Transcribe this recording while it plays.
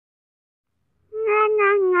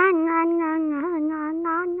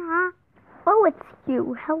it's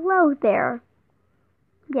you. Hello there.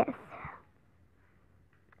 Yes.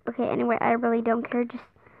 Okay, anyway, I really don't care. Just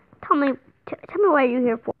tell me what you're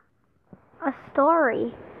here for. A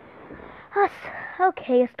story.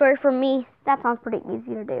 Okay, a story for me. That sounds pretty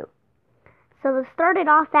easy to do. So it started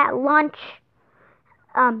off at lunch.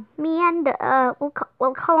 Me and,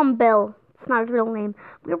 we'll call him Bill. It's not his real name.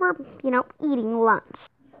 We were, eating lunch.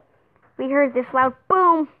 We heard this loud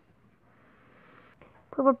boom.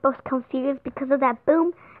 We were both confused because of that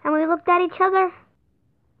boom, and we looked at each other.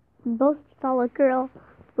 We both saw a girl.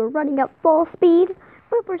 We were running at full speed.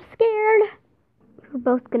 We were scared. We were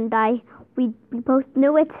both gonna die. We both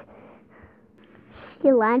knew it.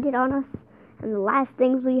 She landed on us, and the last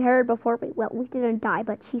things we heard before we didn't die,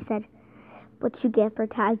 but she said, "What you get for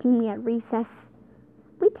tagging me at recess?"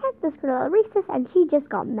 We tagged this girl at recess, and she just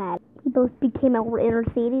got mad. We both became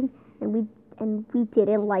irritated, and we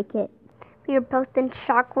didn't like it. We were both in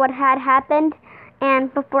shock what had happened,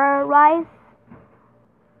 and before our eyes,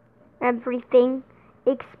 everything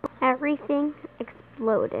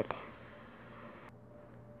exploded.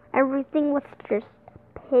 Everything was just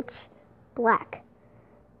pitch black.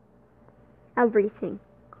 Everything.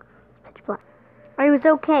 Pitch black. I was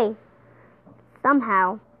okay.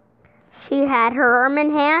 Somehow. She had her arm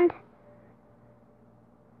in hand.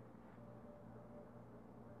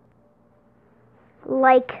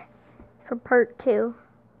 Like for part 2.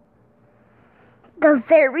 The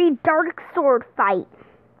very dark sword fight.